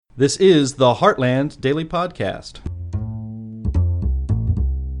This is the Heartland Daily Podcast.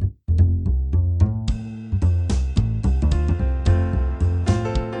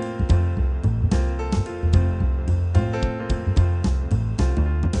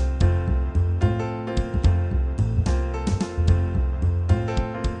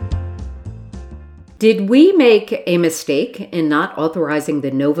 Did we make a mistake in not authorizing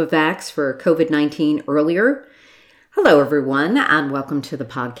the Novavax for COVID-19 earlier? Hello, everyone, and welcome to the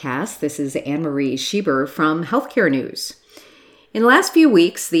podcast. This is Anne-Marie Schieber from Healthcare News. In the last few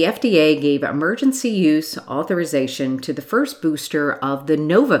weeks, the FDA gave emergency use authorization to the first booster of the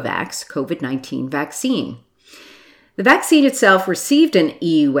Novavax COVID-19 vaccine. The vaccine itself received an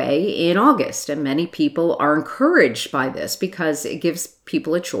EUA in August, and many people are encouraged by this because it gives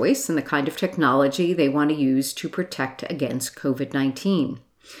people a choice in the kind of technology they want to use to protect against COVID-19.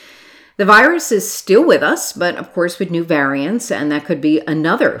 The virus is still with us, but of course with new variants, and that could be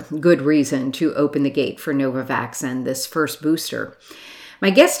another good reason to open the gate for Novavax and this first booster.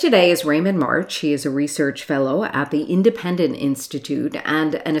 My guest today is Raymond March. He is a research fellow at the Independent Institute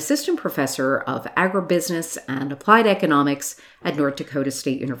and an assistant professor of agribusiness and applied economics at North Dakota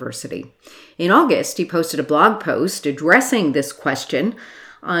State University. In August, he posted a blog post addressing this question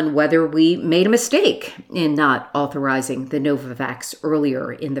on whether we made a mistake in not authorizing the Novavax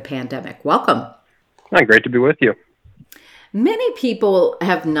earlier in the pandemic. Welcome. Hi, great to be with you. Many people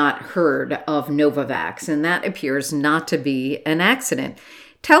have not heard of Novavax, and that appears not to be an accident.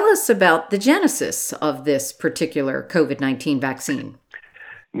 Tell us about the genesis of this particular COVID-19 vaccine.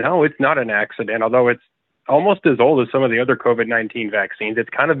 No, it's not an accident, although it's almost as old as some of the other COVID-19 vaccines. It's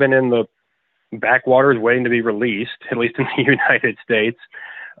kind of been in the backwaters waiting to be released, at least in the United States.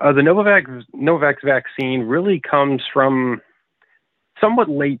 The Novavax vaccine really comes from somewhat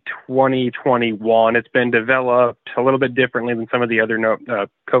late 2021. It's been developed a little bit differently than some of the other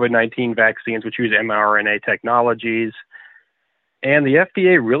COVID-19 vaccines, which use mRNA technologies. And the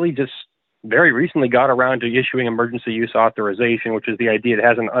FDA really just very recently got around to issuing emergency use authorization, which is the idea it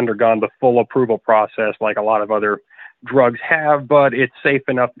hasn't undergone the full approval process like a lot of other drugs have, but it's safe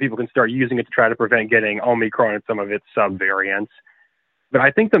enough that people can start using it to try to prevent getting Omicron and some of its subvariants. But I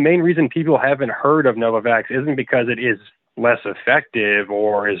think the main reason people haven't heard of Novavax isn't because it is less effective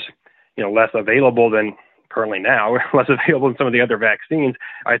or is, less available than currently now, less available than some of the other vaccines.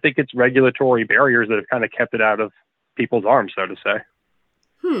 I think it's regulatory barriers that have kind of kept it out of people's arms, so to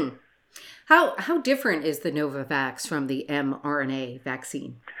say. How different is the Novavax from the mRNA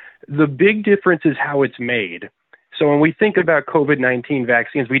vaccine? The big difference is how it's made. So when we think about COVID-19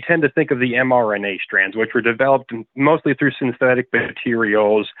 vaccines, we tend to think of the mRNA strands, which were developed mostly through synthetic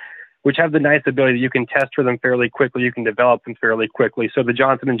materials, which have the nice ability that you can test for them fairly quickly, you can develop them fairly quickly. So the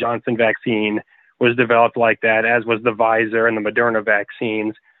Johnson & Johnson vaccine was developed like that, as was the Pfizer and the Moderna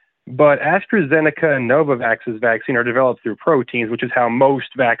vaccines. But AstraZeneca and Novavax's vaccine are developed through proteins, which is how most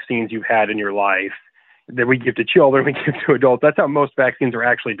vaccines you've had in your life that we give to children, we give to adults. That's how most vaccines are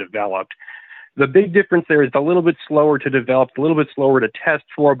actually developed. The big difference there is it's a little bit slower to develop, a little bit slower to test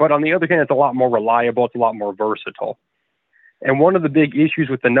for, but on the other hand, it's a lot more reliable, it's a lot more versatile. And one of the big issues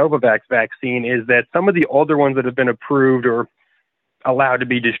with the Novavax vaccine is that some of the older ones that have been approved or allowed to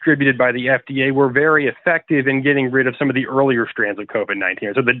be distributed by the FDA were very effective in getting rid of some of the earlier strands of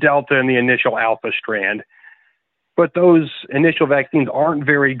COVID-19, so the Delta and the initial Alpha strand. But those initial vaccines aren't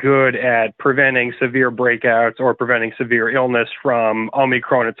very good at preventing severe breakouts or preventing severe illness from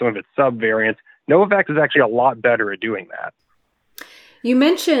Omicron and some of its subvariants. Novavax is actually a lot better at doing that. You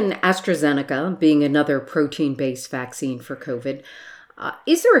mentioned AstraZeneca being another protein-based vaccine for COVID.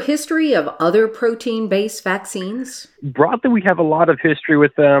 Is there a history of other protein-based vaccines? Broadly, we have a lot of history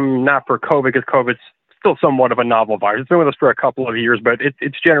with them, not for COVID, because COVID's still somewhat of a novel virus. It's been with us for a couple of years, but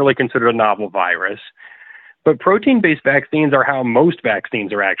it's generally considered a novel virus. But protein-based vaccines are how most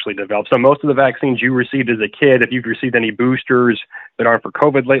vaccines are actually developed. So most of the vaccines you received as a kid, if you've received any boosters that aren't for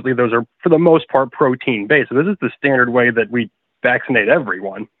COVID lately, those are, for the most part, protein-based. So this is the standard way that we vaccinate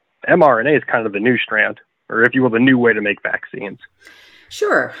everyone. mRNA is kind of the new strand, or if you will, the new way to make vaccines.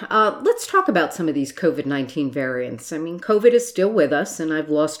 Sure. Let's talk about some of these COVID-19 variants. I mean, COVID is still with us, and I've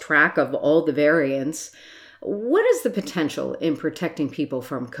lost track of all the variants. What is the potential in protecting people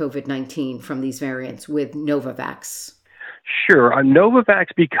from COVID-19 from these variants with Novavax? Sure. Novavax,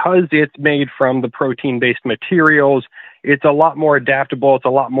 because it's made from the protein-based materials, it's a lot more adaptable. It's a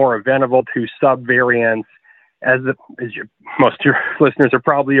lot more amenable to subvariants. Most of your listeners are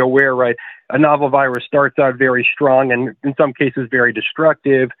probably aware, right? A novel virus starts out very strong and in some cases very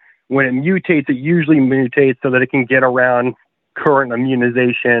destructive. When it mutates, it usually mutates so that it can get around current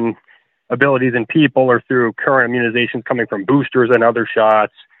immunization abilities in people or through current immunizations coming from boosters and other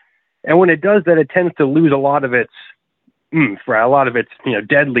shots. And when it does that, it tends to lose a lot of its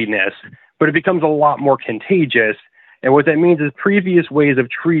deadliness, but it becomes a lot more contagious. And what that means is previous ways of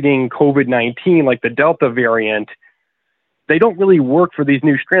treating COVID-19, like the Delta variant, they don't really work for these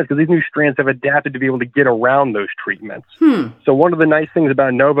new strands because these new strands have adapted to be able to get around those treatments. So one of the nice things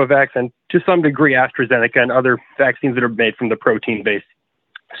about Novavax, and to some degree AstraZeneca and other vaccines that are made from the protein-based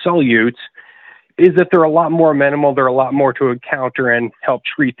solutes, is that they're a lot more amenable, they're a lot more to encounter and help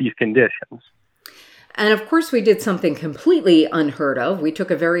treat these conditions. And of course, we did something completely unheard of. We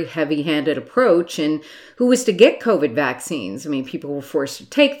took a very heavy-handed approach in who was to get COVID vaccines. I mean, people were forced to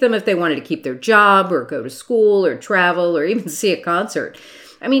take them if they wanted to keep their job or go to school or travel or even see a concert.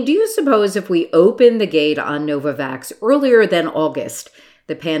 I mean, do you suppose if we opened the gate on Novavax earlier than August,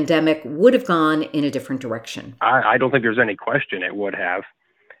 the pandemic would have gone in a different direction? I don't think there's any question it would have.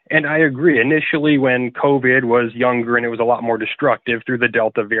 And I agree. Initially, when COVID was younger and it was a lot more destructive through the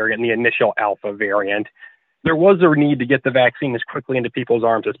Delta variant and the initial Alpha variant, there was a need to get the vaccine as quickly into people's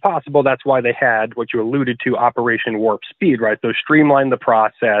arms as possible. That's why they had what you alluded to, Operation Warp Speed, right? So streamline the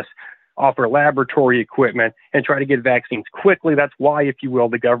process, offer laboratory equipment, and try to get vaccines quickly. That's why, if you will,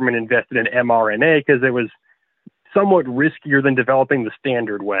 the government invested in mRNA, because it was somewhat riskier than developing the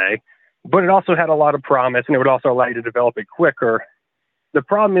standard way. But it also had a lot of promise, and it would also allow you to develop it quicker. The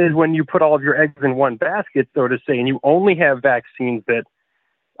problem is when you put all of your eggs in one basket, so to say, and you only have vaccines that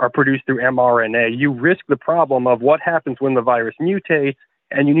are produced through mRNA, you risk the problem of what happens when the virus mutates,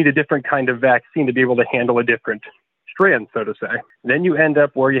 and you need a different kind of vaccine to be able to handle a different strand, so to say. Then you end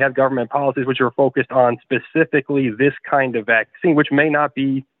up where you have government policies which are focused on specifically this kind of vaccine, which may not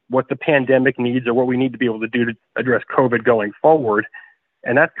be what the pandemic needs or what we need to be able to do to address COVID going forward.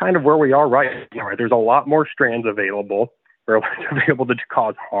 And that's kind of where we are right now. Right? There's a lot more strands available to be able to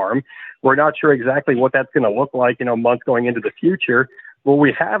cause harm. We're not sure exactly what that's going to look like, months going into the future. What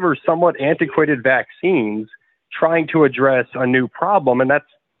we have are somewhat antiquated vaccines trying to address a new problem, and that's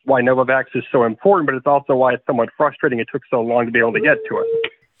why Novavax is so important, but it's also why it's somewhat frustrating it took so long to be able to get to us.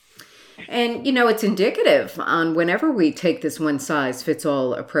 And, it's indicative on whenever we take this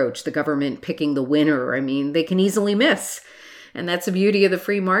one-size-fits-all approach, the government picking the winner. I mean, they can easily miss. And that's the beauty of the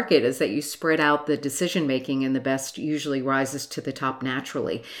free market, is that you spread out the decision-making and the best usually rises to the top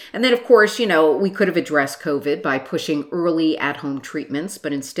naturally. And then, of course, we could have addressed COVID by pushing early at-home treatments,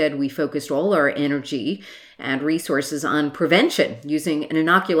 but instead we focused all our energy and resources on prevention using an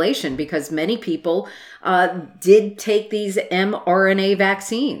inoculation because many people did take these mRNA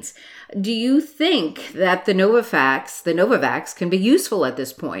vaccines. Do you think that the Novavax can be useful at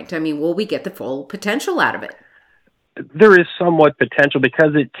this point? I mean, will we get the full potential out of it? There is somewhat potential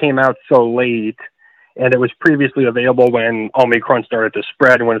because it came out so late and it was previously available when Omicron started to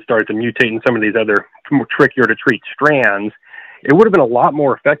spread and when it started to mutate in some of these other more trickier to treat strands. It would have been a lot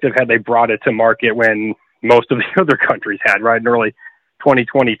more effective had they brought it to market when most of the other countries had, right, in early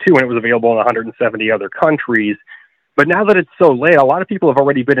 2022 when it was available in 170 other countries. But now that it's so late, a lot of people have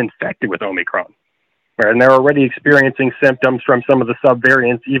already been infected with Omicron, right? And they're already experiencing symptoms from some of the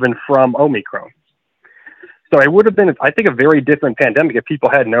subvariants, even from Omicron. So it would have been, I think, a very different pandemic if people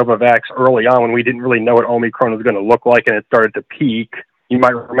had Novavax early on when we didn't really know what Omicron was going to look like and it started to peak. You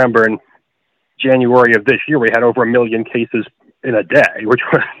might remember in January of this year, we had over 1 million cases in a day, which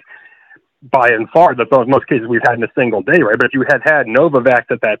was by and far the most cases we've had in a single day, right? But if you had Novavax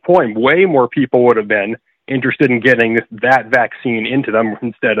at that point, way more people would have been interested in getting that vaccine into them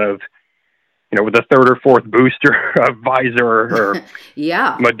instead of, with a third or fourth booster of Pfizer or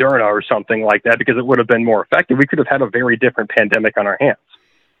Moderna or something like that, because it would have been more effective. We could have had a very different pandemic on our hands.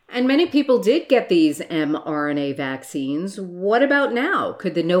 And many people did get these mRNA vaccines. What about now?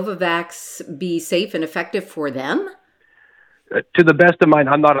 Could the Novavax be safe and effective for them? To the best of my,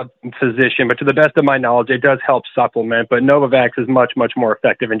 I'm not a physician, but to the best of my knowledge, it does help supplement, but Novavax is much, much more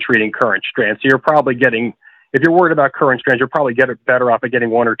effective in treating current strands. So you're probably getting, if you're worried about current strands, you'll probably get better off at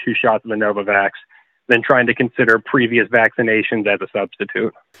getting 1 or 2 shots of the Novavax than trying to consider previous vaccinations as a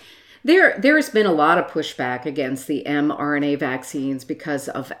substitute. There has been a lot of pushback against the mRNA vaccines because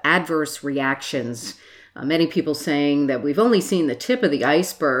of adverse reactions. Many people saying that we've only seen the tip of the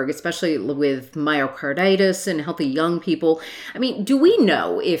iceberg, especially with myocarditis in healthy young people. I mean, do we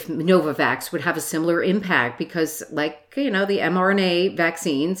know if Novavax would have a similar impact? Because like, the mRNA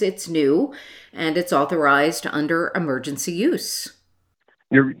vaccines, it's new and it's authorized under emergency use.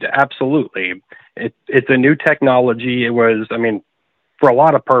 Absolutely. It's a new technology. It was, for a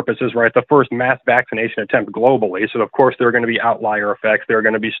lot of purposes, right, the first mass vaccination attempt globally. So, of course, there are going to be outlier effects. There are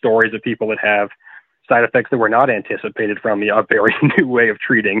going to be stories of people that have side effects that were not anticipated from a very new way of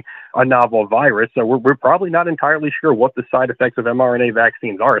treating a novel virus. So we're probably not entirely sure what the side effects of mRNA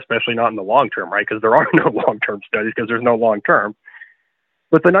vaccines are, especially not in the long term, right? Because there are no long-term studies because there's no long term.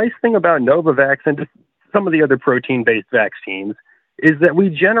 But the nice thing about Novavax and just some of the other protein-based vaccines is that we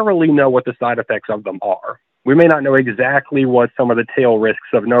generally know what the side effects of them are. We may not know exactly what some of the tail risks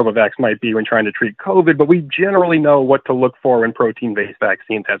of Novavax might be when trying to treat COVID, but we generally know what to look for when protein-based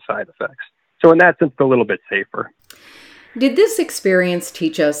vaccines have side effects. So in that sense, it's a little bit safer. Did this experience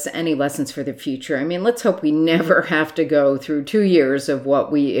teach us any lessons for the future? I mean, let's hope we never have to go through 2 years of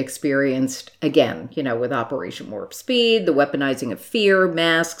what we experienced again, with Operation Warp Speed, the weaponizing of fear,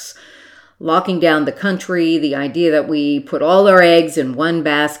 masks, locking down the country, the idea that we put all our eggs in one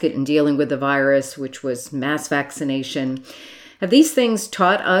basket in dealing with the virus, which was mass vaccination. Have these things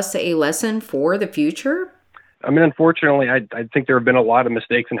taught us a lesson for the future? I mean, unfortunately, I think there have been a lot of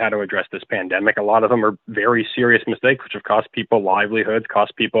mistakes in how to address this pandemic. A lot of them are very serious mistakes, which have cost people livelihoods,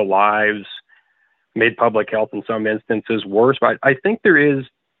 cost people lives, made public health in some instances worse. But I think there is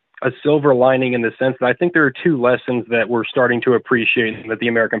a silver lining in the sense that I think there are two lessons that we're starting to appreciate and that the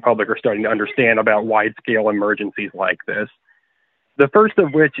American public are starting to understand about wide-scale emergencies like this. The first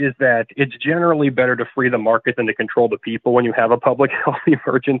of which is that it's generally better to free the market than to control the people when you have a public health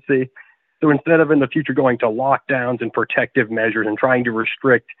emergency. So instead of in the future going to lockdowns and protective measures and trying to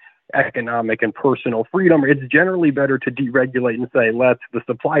restrict economic and personal freedom, it's generally better to deregulate and say, let the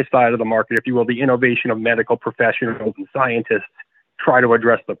supply side of the market, if you will, the innovation of medical professionals and scientists, try to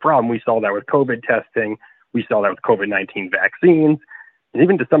address the problem. We saw that with COVID testing. We saw that with COVID-19 vaccines. And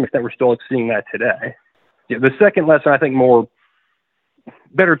even to some extent, we're still seeing that today. The second lesson, I think,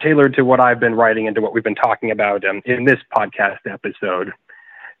 better tailored to what I've been writing and to what we've been talking about in this podcast episode,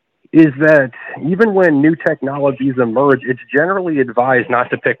 is that even when new technologies emerge, it's generally advised not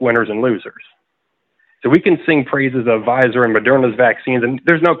to pick winners and losers. So we can sing praises of Pfizer and Moderna's vaccines, and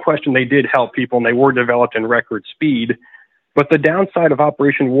there's no question they did help people and they were developed in record speed. But the downside of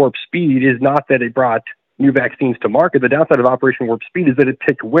Operation Warp Speed is not that it brought new vaccines to market. The downside of Operation Warp Speed is that it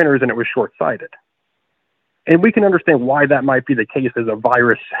picked winners and it was short-sighted. And we can understand why that might be the case as a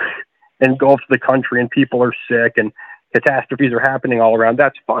virus engulfs the country and people are sick and catastrophes are happening all around.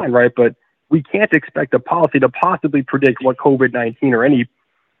 That's fine, right? But we can't expect a policy to possibly predict what COVID-19 or any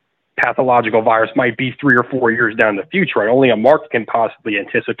pathological virus might be 3 or 4 years down the future, right? Only a market can possibly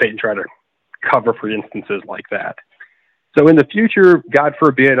anticipate and try to cover for instances like that. So in the future, God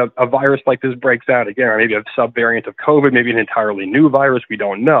forbid, a virus like this breaks out again, or maybe a subvariant of COVID, maybe an entirely new virus, we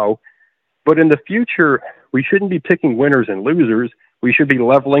don't know. But in the future, we shouldn't be picking winners and losers. We should be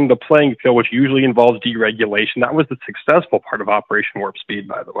leveling the playing field, which usually involves deregulation. That was the successful part of Operation Warp Speed,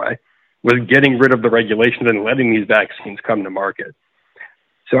 by the way, was getting rid of the regulations and letting these vaccines come to market.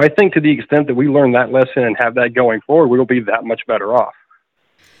 So I think to the extent that we learn that lesson and have that going forward, we will be that much better off.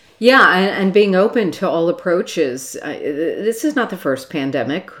 Yeah, and being open to all approaches. This is not the first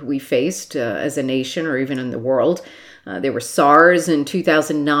pandemic we faced as a nation or even in the world. There was SARS in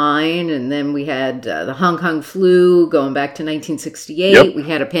 2009, and then we had the Hong Kong flu going back to 1968. Yep. We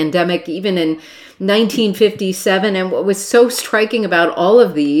had a pandemic even in 1957. And what was so striking about all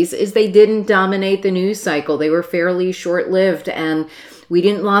of these is they didn't dominate the news cycle. They were fairly short-lived, and we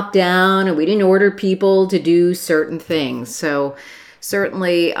didn't lock down, and we didn't order people to do certain things. So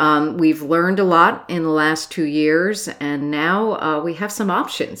certainly, we've learned a lot in the last 2 years, and now we have some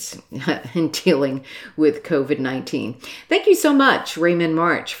options in dealing with COVID-19. Thank you so much, Raymond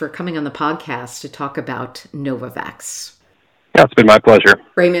March, for coming on the podcast to talk about Novavax. Yeah, it's been my pleasure.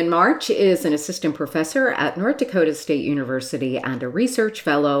 Raymond March is an assistant professor at North Dakota State University and a research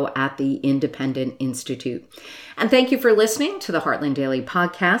fellow at the Independent Institute. And thank you for listening to the Heartland Daily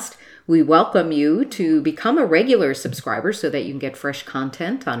Podcast. We welcome you to become a regular subscriber so that you can get fresh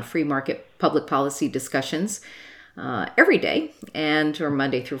content on free market public policy discussions every day, or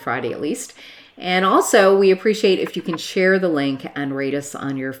Monday through Friday at least. And also, we appreciate if you can share the link and rate us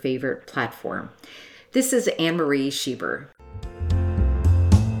on your favorite platform. This is Anne Marie Schieber.